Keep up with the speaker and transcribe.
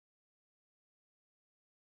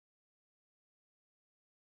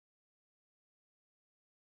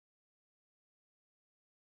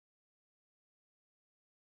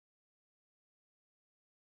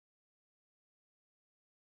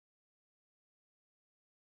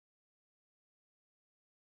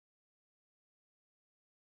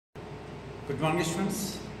Good morning students.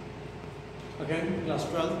 Again class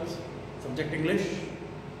 12th subject English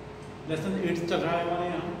lesson 8 चल रहा है हमारे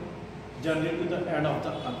यहाँ journey to the end of the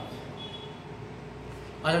earth.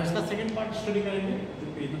 आज हम इसका सेकंड पार्ट स्टडी करेंगे जो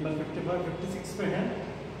पेज नंबर 55-56 पे है।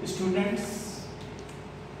 स्टूडेंट्स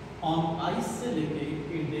ऑन आइस से लेके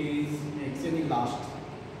इट डेज नेक्स्ट यानी लास्ट।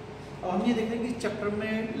 अब हम ये देख रहे हैं कि चैप्टर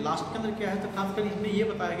में लास्ट के अंदर क्या है, तो खासकर इसमें ये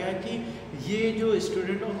बताया गया है कि ये जो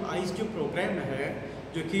स्टूडेंट ऑन आइस जो प्रोग्राम है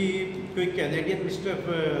जो कि कोई कैनेडियन मिस्टर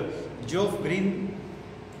जॉफ ग्रीन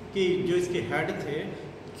की जो इसके हेड थे,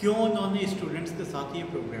 क्यों उन्होंने स्टूडेंट्स के साथ ये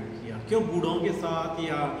प्रोग्राम किया, क्यों बूढ़ों के साथ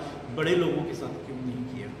या बड़े लोगों के साथ क्यों नहीं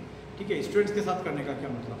किया, ठीक है, स्टूडेंट्स के साथ करने का क्या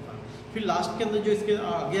मतलब था। फिर लास्ट के अंदर जो इसके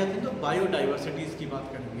आगे आते हैं तो बायोडाइवर्सिटीज़ की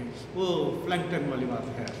बात करेंगे, वो प्लैंकटन वाली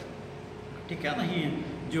बात है, ठीक है, नहीं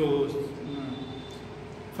जो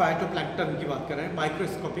फाइटोप्लैंक्टन की बात कर रहे हैं,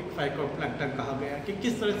 माइक्रोस्कोपिक फाइटोप्लैंक्टन कहा गया है कि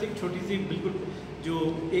किस तरह से एक छोटी सी बिल्कुल जो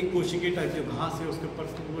एक कोशिकी टाइप जो घास है उसके ऊपर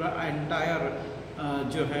पूरा एंटायर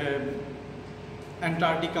जो है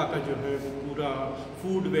एंटार्क्टिका का जो है पूरा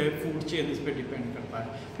फूड चेन इस पर डिपेंड करता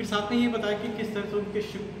है। फिर साथ में ये बताया कि किस तरह से उनके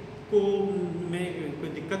शिप को में कोई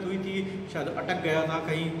दिक्कत हुई थी, शायद अटक गया था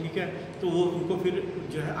कहीं, ठीक है, तो वो उनको फिर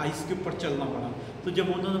जो है आइस के ऊपर चलना पड़ा। तो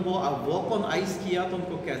जब उन्होंने वो वॉक ऑन आइस किया तो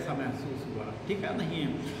उनको कैसा महसूस हुआ, ठीक है, नहीं है,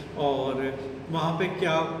 और वहाँ पे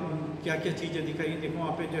क्या क्या क्या चीज़ें दिखाई, देखो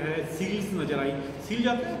वहाँ पे जो है सील्स नज़र आई। सील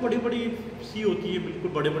जाते हैं, बड़ी बड़ी सी होती है,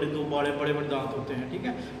 बिल्कुल बड़े बड़े दो बड़े बड़े दांत होते हैं, ठीक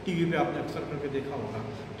है, टीवी पे आपने अक्सर करके देखा होगा,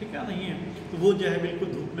 ठीक है, नहीं है, तो वो जो है बिल्कुल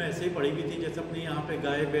धूप में ऐसे ही पड़ी हुई थी जैसे अपने यहाँ पे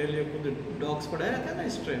गाय बैल या खुद डॉग्स पड़े रहते हैं ना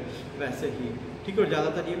इस ट्रे, वैसे ही, ठीक है। और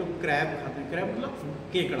ज़्यादातर ये लोग क्रैब खाते हैं, क्रैब मतलब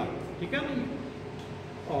केकड़ा, ठीक है, नहीं।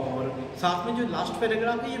 और साथ में जो लास्ट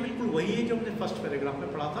पैराग्राफ है ये बिल्कुल वही है जो हमने फर्स्ट पैराग्राफ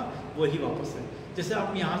में पढ़ा था, वही वापस है। जैसे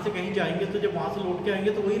आप यहाँ से कहीं जाएंगे तो जब वहाँ से लौट के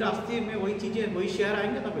आएंगे तो वही रास्ते में वही चीज़ें, वही शहर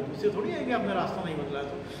आएंगे ना, फिर दूसरे थोड़ी आएंगे, आपने रास्ता नहीं बदला है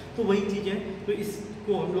तो वही चीज़ें। तो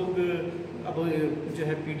इसको हम लोग अब जो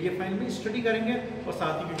है PDF फाइल में स्टडी करेंगे, और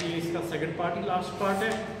साथ ही क्योंकि इसका सेकंड पार्ट ही लास्ट पार्ट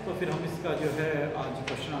है तो फिर हम इसका जो है आज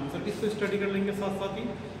क्वेश्चन आंसर भी इसको स्टडी कर लेंगे साथ साथ ही।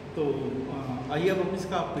 तो आइए अब हम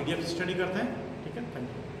इसका PDF स्टडी करते हैं, ठीक है, थैंक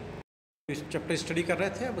यू। इस चैप्टर स्टडी कर रहे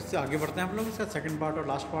थे, अब उससे आगे बढ़ते हैं हम लोग, इसका सेकंड पार्ट और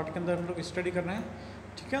लास्ट पार्ट के अंदर हम लोग स्टडी कर रहे हैं,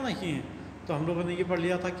 ठीक है, नहीं। तो हम लोगों ने ये पढ़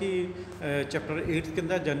लिया था कि चैप्टर 8 के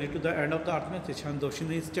अंदर journey to the end of the earth में तिशान दोषी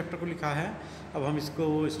ने इस चैप्टर को लिखा है। अब हम इसको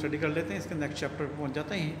स्टडी कर लेते हैं, इसके नेक्स्ट चैप्टर पर पहुँच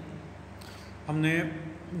जाते हैं। हमने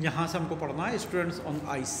यहाँ से हमको पढ़ना है स्टूडेंट्स ऑन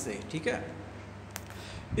आइस से, ठीक है।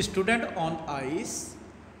 Student on ice,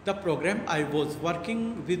 the programme I was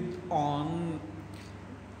working with on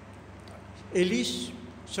Eilish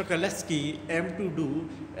Sokolsky aim to do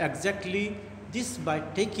exactly this by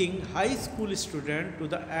taking high school students to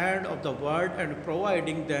the end of the world and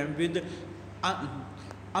providing them with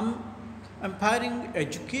empowering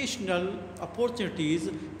educational opportunities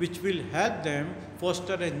which will help them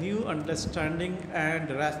foster a new understanding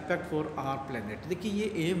and respect for our planet। देखिए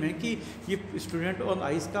ये M है कि ये student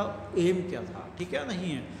on ice का M क्या था, ठीक है,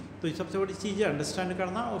 नहीं है। तो ये सबसे बड़ी चीज़ है अंडरस्टैंड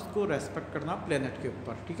करना, उसको रेस्पेक्ट करना प्लेनेट के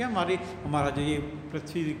ऊपर, ठीक है, हमारा जो ये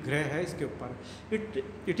पृथ्वी ग्रह है इसके ऊपर।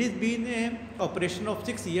 It is been a operation of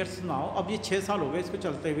 6 years now, अब ये 6 साल हो गए इसको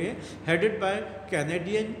चलते हुए, हेडेड बाय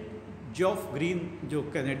कैनेडियन जॉफ ग्रीन, जो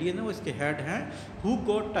कैनेडियन है वो इसके हेड हैं, who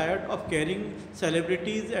got tired of carrying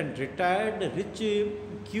celebrities and retired rich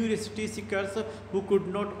curiosity seekers who could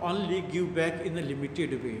not only give back in a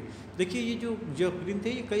limited way. देखिए ये जो जॉफ ग्रीन थे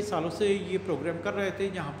ये कई सालों से ये प्रोग्राम कर रहे थे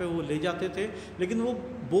जहाँ पे वो ले जाते थे, लेकिन वो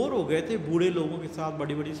बोर हो गए थे बूढ़े लोगों के साथ,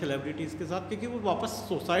 बड़ी बड़ी सेलिब्रिटीज़ के साथ, क्योंकि वो वापस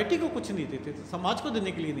सोसाइटी को कुछ नहीं देते थे, समाज को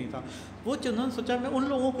देने के लिए नहीं था। वो उन्होंने सोचा मैं उन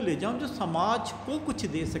लोगों को ले जाऊँ जो समाज को कुछ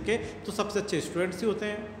दे सके, तो सबसे अच्छे स्टूडेंट्स ही होते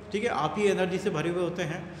हैं, ठीक है, आप ही एनर्जी से भरे हुए होते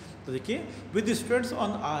हैं। तो देखिए with students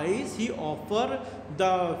on ice he offer the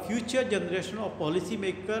future generation of policy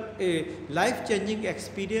maker A life changing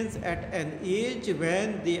experience eight N as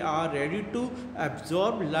when they are ready to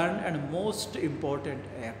absorb learn and most important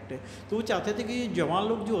act. तो वो चाहते थे कि ये जवान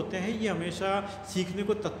लोग जो होते हैं ये हमेशा सीखने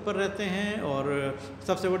को तत्पर रहते हैं, और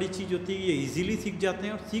सबसे बड़ी चीज़ होती है ये इजीली सीख जाते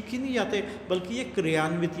हैं, और सीख ही नहीं जाते बल्कि ये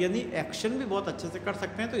क्रियान्वित यानी एक्शन भी बहुत अच्छे से कर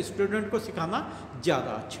सकते हैं, तो स्टूडेंट को सिखाना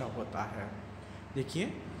ज़्यादा अच्छा होता है।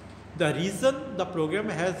 देखिए the reason the program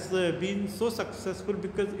has been so successful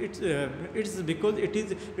because it's because it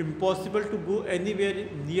is impossible to go anywhere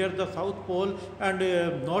near the south pole and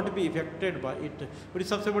not be affected by it। और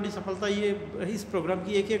सबसे बड़ी सफलता ये इस प्रोग्राम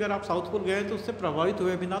की है कि अगर आप साउथ पोल गए तो उससे प्रभावित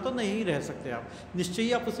हुए बिना तो नहीं रह सकते, आप निश्चय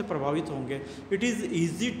ही आप उससे प्रभावित होंगे। It is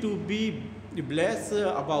easy to be bless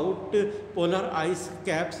about polar ice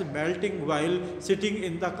caps melting while sitting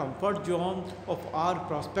in the comfort zone of our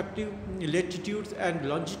prospective latitudes and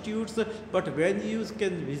longitudes. But when you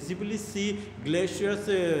can visibly see glaciers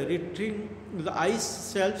retreating, the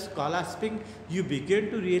ice shelves collapsing, you begin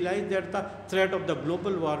to realize that the threat of the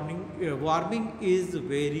global warming is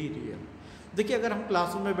very real. देखिए, अगर हम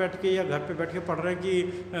classroom में बैठ के या घर पे बैठ के पढ़ रहे हैं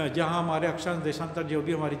कि जहाँ हमारे अक्षांश देशांतर जो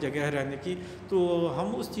भी हमारी जगह है रहने की, तो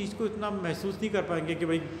हम उस चीज़ को इतना महसूस नहीं कर पाएंगे कि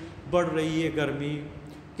भाई बढ़ रही है गर्मी,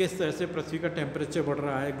 किस तरह से पृथ्वी का टेम्परेचर बढ़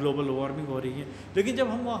रहा है, ग्लोबल वार्मिंग हो रही है। लेकिन जब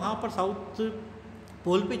हम वहाँ पर साउथ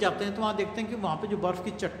पोल पे जाते हैं तो वहाँ देखते हैं कि वहाँ पे जो बर्फ़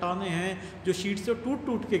की चट्टानें हैं जो शीट से टूट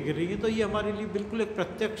टूट के गिर रही हैं, तो ये हमारे लिए बिल्कुल एक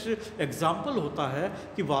प्रत्यक्ष एग्जाम्पल होता है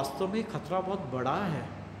कि वास्तव में खतरा बहुत बड़ा है।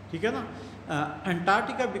 ठीक है ना।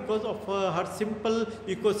 Antarctica, because of her simple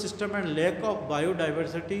ecosystem and lack of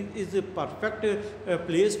biodiversity, is a perfect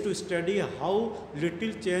place to study how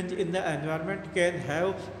little change in the environment can have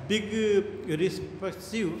big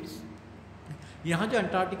repercussions. यहाँ जो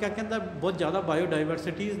अंटार्कटिका के अंदर बहुत ज़्यादा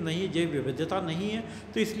बायोडाइवर्सिटीज़ नहीं है, जैव विविधता नहीं है,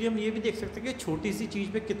 तो इसलिए हम ये भी देख सकते हैं कि छोटी सी चीज़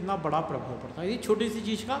पे कितना बड़ा प्रभाव पड़ता है। ये छोटी सी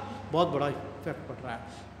चीज़ का बहुत बड़ा इफेक्ट पड़ रहा है।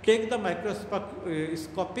 टेक द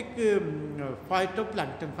माइक्रोस्कोपिक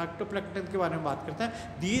फाइटोप्लैंक्टन के बारे में बात करते हैं।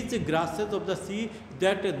 These grasses of the see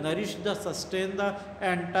that nourish the sustain the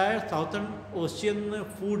entire southern ocean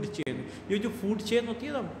food chain. ये जो फूड चेन होती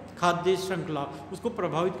है ना, खाद्य श्रृंखला, उसको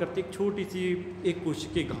प्रभावित करती है एक छोटी सी एक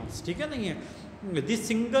कोशिकीय घास। ठीक है, नहीं है। This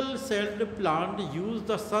single celled plant use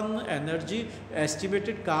the sun energy,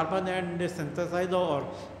 estimated carbon and synthesize or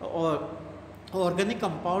organic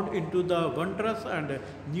compound into the wondrous and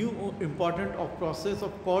new important of process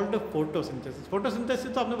of called photosynthesis.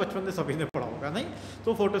 photosynthesis तो आपने बचपन में सभी ने पढ़ा होगा, नहीं?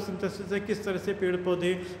 तो photosynthesis है किस तरह से पेड़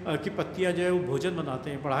पौधे की पत्तियां जो है वो भोजन बनाते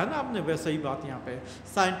हैं, पढ़ा है ना आपने? वैसा ही बात यहाँ पे।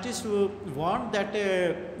 Scientists want that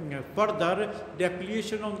further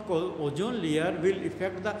depletion of ozone layer will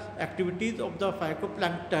affect the activities of the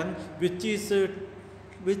phytoplankton,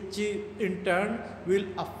 which in turn will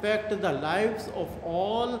affect the lives of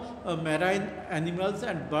all marine animals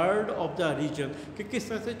and bird of the region। कि किस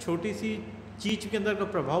तरह से छोटी सी चीज़ के अंदर का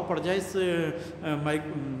प्रभाव पड़ जाए इस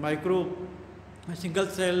माइक्रो सिंगल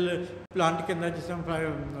सेल प्लांट के अंदर, जिसे हम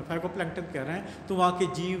फाइटोप्लैंक्टन कह रहे हैं, तो वहाँ के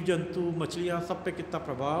जीव जंतु मछलियाँ सब पे कितना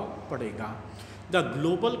प्रभाव पड़ेगा। The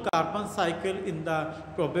global carbon cycle in the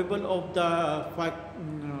probable of the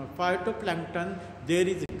phytoplankton, there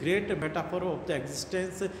is a great metaphor of the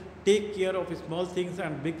existence. Take care of small things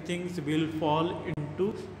and big things will fall into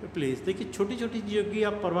place। देखिए, छोटी छोटी चीज़ों की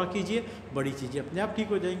आप परवाह कीजिए, बड़ी चीज़ें अपने आप ठीक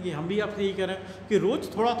हो जाएंगी। हम भी आपसे यही कह रहे हैं कि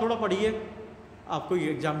रोज़ थोड़ा थोड़ा पढ़िए। आपको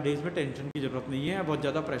एग्जाम डेज में टेंशन की ज़रूरत नहीं है, बहुत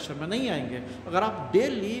ज़्यादा प्रेशर में नहीं आएंगे अगर आप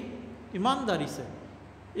डेली ईमानदारी से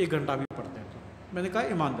 1 घंटा भी पढ़ते हैं। मैंने कहा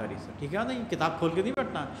ईमानदारी से, ठीक है, नहीं किताब खोल के नहीं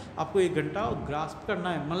बैठना है, आपको 1 घंटा ग्रास्प करना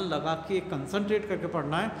है, मन लगा के कंसंट्रेट करके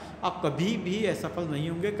पढ़ना है। आप कभी भी असफल नहीं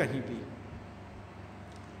होंगे कहीं भी।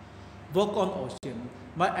 Work on ocean.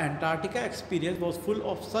 My Antarctica experience was full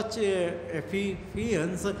of such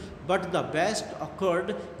efficiency, but the best occurred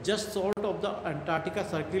just short of the Antarctica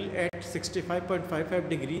Circle at 65.55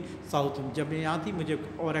 degree south। जब मैं यहाँ थी मुझे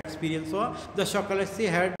और एक्सपीरियंस हुआ। The Chocolate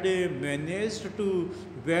had managed to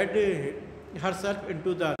wed herself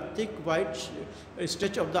into the thick white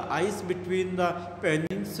stretch of the ice between the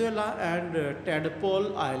peninsula and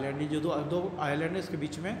Tadpole Island। ये जो दो आइलैंड है इसके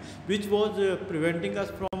बीच में, which was preventing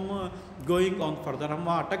us from going on further। हम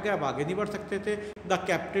वहाँ अटक गए, अब आगे नहीं बढ़ सकते थे। The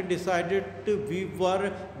captain decided we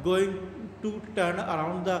were going to turn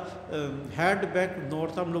around the head back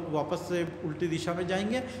north। हम लोग वापस से उल्टी दिशा में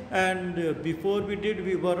जाएंगे। And before we did,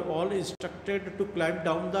 we were all instructed to climb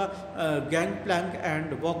down the gangplank and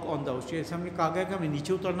walk on the ocean। हमने कहा गया कि हमें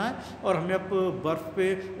नीचे उतरना है और हमें अब बर्फ़ पे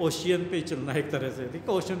ओशियन पे चलना है एक तरह से। ठीक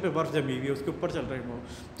है, ओशियन पे बर्फ़ जमी हुई है, उसके ऊपर चल रहे हैं वो।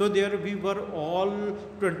 तो there we were all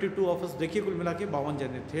 22 of us, देखिए कुल मिला के 52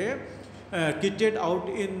 जने थे, kitted out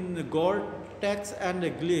in Gore-Tex and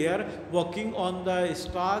glare, walking on the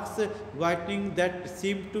stalks whitening that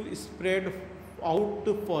seemed to spread out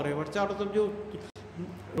forever। चारों तरफ जो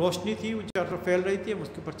रोशनी थी वो चारों तरफ फैल रही थी, हम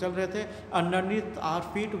उसके ऊपर चल रहे थे। Underneath our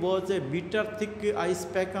feet was a meter thick ice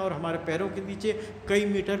pack, और हमारे पैरों के नीचे कई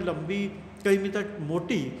मीटर लंबी, कई मीटर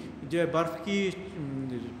मोटी जो है बर्फ़ की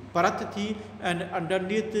परत थी। And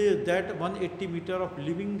underneath that 180 metre of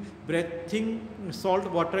living breathing salt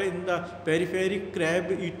water in the periphery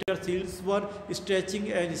crab eater seals were stretching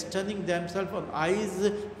and stunning themselves on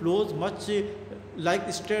eyes flows much like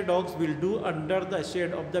stray dogs will do under the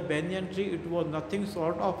shade of the banyan tree। It was nothing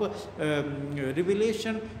short of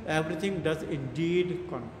revelation, everything does indeed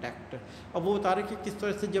contact। अब वो बता रहे कि किस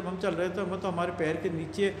तरह से जब हम चल रहे थे, हम तो हमारे पैर के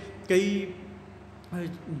नीचे कई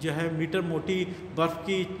जो है मीटर मोटी बर्फ़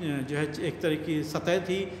की जो है एक तरह की सतह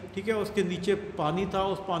थी, ठीक है। उसके नीचे पानी था,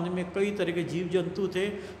 उस पानी में कई तरह के जीव जंतु थे,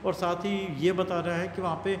 और साथ ही ये बता रहा है कि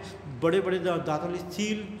वहाँ पे बड़े बड़े दांतवाली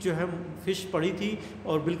सील जो है फिश पड़ी थी,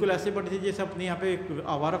 और बिल्कुल ऐसे पड़ी थी जैसे अपने यहाँ पे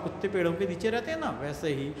आवारा कुत्ते पेड़ों के नीचे रहते हैं ना,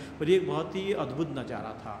 वैसे ही। और ये एक बहुत ही अद्भुत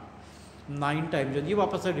नज़ारा था। 9 टाइम जोन, ये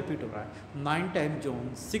वापस से रिपीट हो रहा है। 9 time zone,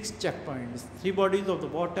 6 check points, 3 bodies of the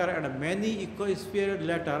water and many ecosphere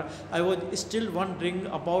letter I was still wondering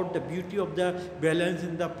about the beauty of the balance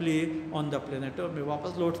in the play on the planet. और मैं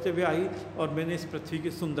वापस लौटते हुए आई और मैंने इस पृथ्वी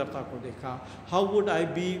की सुंदरता को देखा। How would I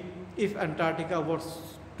B if Antarctica was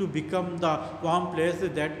to become the warm place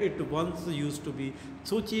that it once use to be.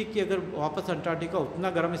 सोचिए कि अगर वापस अंटार्कटिका उतना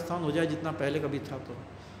गर्म स्थान हो जाए जितना पहले कभी था,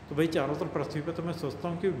 तो भाई चारों तरफ पृथ्वी पे तो मैं सोचता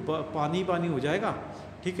हूँ कि पानी पानी हो जाएगा,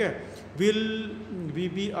 ठीक है। Will we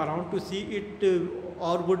be around two see it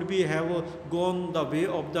और would be have gone the way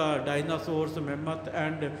of the dinosaurs, mammoth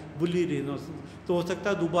and woolly rhinos. तो हो सकता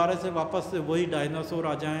है दोबारा से वापस वही डायनासोर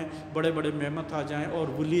आ जाएं, बड़े बड़े मेमथ आ जाएं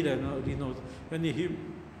और वुली रिनोस, यानी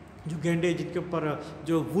जो गेंडे जिनके ऊपर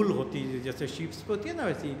जो वुल होती है जैसे शीप्स पे होती है ना,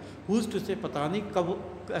 वैसी। हुज टू से पता नहीं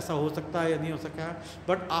कब ऐसा हो सकता है या नहीं हो सकता है।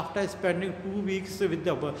 But after spending 2 weeks with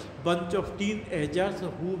the bunch of teenagers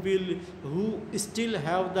who still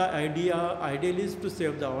have the idealist to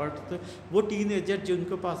save the earth. वो टीनएजर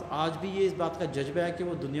जिनके पास आज भी ये इस बात का जज्बा है कि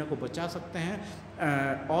वो दुनिया को बचा सकते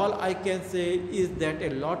हैं। All I can say is that a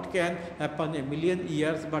lot can happen a million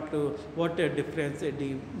years but what A difference A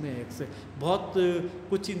D makes. बहुत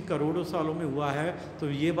कुछ इन करोड़ों सालों में हुआ है, तो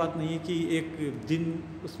ये बात नहीं है कि एक दिन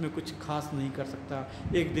उसमें कुछ खास नहीं कर सकता,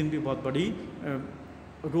 एक दिन भी बहुत बड़ी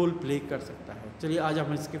रोल प्ले कर सकता है। चलिए आज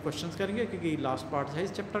हम इसके क्वेश्चंस करेंगे क्योंकि लास्ट पार्ट है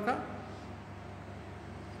इस चैप्टर का।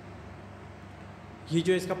 ये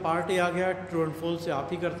जो इसका पार्ट ए आ गया, ट्रू एंड फॉल्स से आप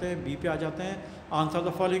ही करते हैं, बी पे आ जाते हैं। Answer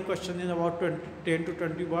the following question in about 10 to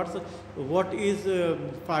 20 words. What is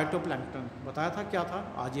phytoplankton, बताया था क्या था,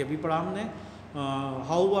 आज ये भी पढ़ा हमने।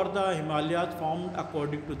 How are the Himalayas formed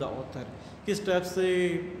according to the author, किस टाइप से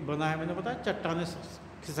बना है, मैंने बताया चट्टानें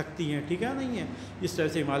खिसकती हैं, ठीक है, नहीं है, इस तरह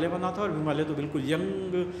से हिमालय बना था। और हिमालय तो बिल्कुल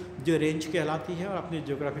यंग जो रेंज कहलाती है, और अपने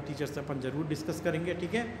ज्योग्राफी टीचर से अपन जरूर डिस्कस करेंगे,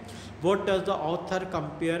 ठीक है। What does the author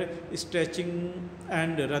compare stretching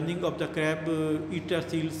and running of the crab eater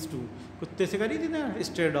seals to, कुत्ते से करी थी ना,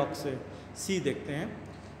 स्ट्रे डॉग से। सी देखते हैं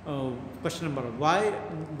question number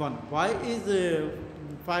 1, Y is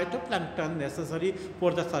phytoplankton necessary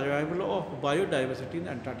for the survival of biodiversity in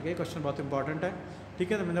Antarctica. Question बहुत इंपॉर्टेंट है,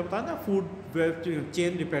 ठीक है। तो मैंने बताया ना फूड वेब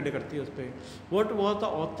चेन डिपेंड करती है उस पर। What was the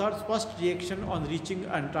author's first reaction on reaching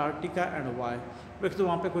Antarctica and Y. वैसे तो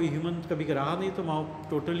वहाँ पे कोई ह्यूमन कभी रहा नहीं, तो वहाँ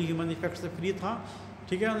टोटली ह्यूमन इफेक्ट से फ्री था,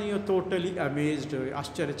 ठीक है, नहीं, टोटली अमेज्ड,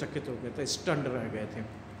 आश्चर्यचकित हो गए थे, स्टन्ड रह गए थे।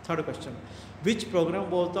 Third question, which programme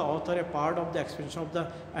was the author A part of the expansion of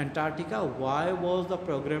the Antarctica, why was the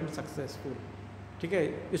programme successful, ठीक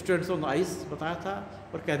है। स्टूडेंट्स ऑन आइस बताया था,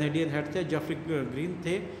 और कैनेडियन हेड थे जेफरी ग्रीन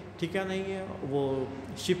थे, ठीक है, नहीं है, वो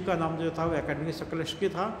शिप का नाम जो था वो एकेडमी सकलश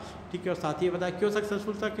था, ठीक है। और साथ ही बताया क्यों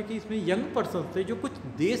सक्सेसफुल था, क्योंकि इसमें यंग पर्सन थे जो कुछ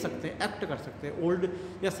दे सकते हैं, एक्ट कर सकते हैं, ओल्ड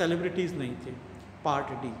या सेलिब्रिटीज़ नहीं थे। पार्ट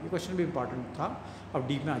डी, ये क्वेश्चन भी इंपॉर्टेंट था। अब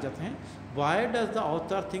डी में आ जाते हैं। Why does the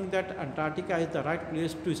author think that Antarctica is the right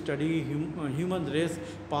place to study human race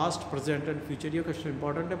past present and future. ये क्वेश्चन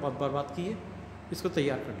इंपॉर्टेंट है, बहुत बार बात की है, इसको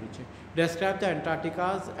तैयार कर लीजिए। Describe the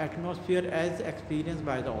अंटार्कटिकाज atmosphere as experience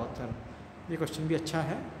by the author, ये क्वेश्चन भी अच्छा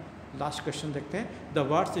है। लास्ट क्वेश्चन देखते हैं। The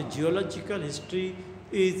words geological history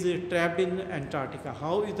is trapped in Antarctica,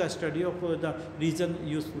 how is the study of the reason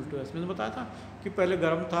useful to us. मैंने बताया था कि पहले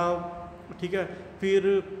गर्म था, ठीक है, फिर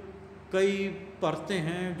कई परतें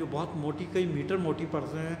हैं जो बहुत मोटी, कई मीटर मोटी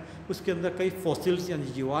परतें हैं, उसके अंदर कई फॉसिल्स यानी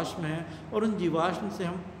जीवाश्म हैं, और उन जीवाश्म से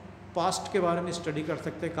हम पास्ट के बारे में स्टडी कर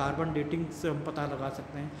सकते हैं, कार्बन डेटिंग से हम पता लगा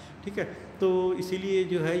सकते हैं, ठीक है। तो इसीलिए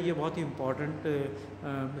जो है ये बहुत ही इम्पॉर्टेंट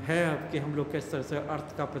है कि हम लोग किस तरह से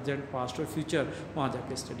अर्थ का प्रेजेंट, पास्ट और फ्यूचर वहाँ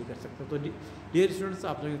जाके स्टडी कर सकते हैं। तो डियर स्टूडेंट्स,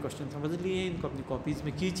 आप लोग ये क्वेश्चन समझ लिए, इनको अपनी कॉपीज़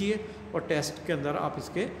में कीजिए और टेस्ट के अंदर आप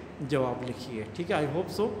इसके जवाब लिखिए, ठीक है। आई होप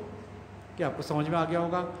सो कि आपको समझ में आ गया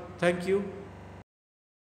होगा। Thank you.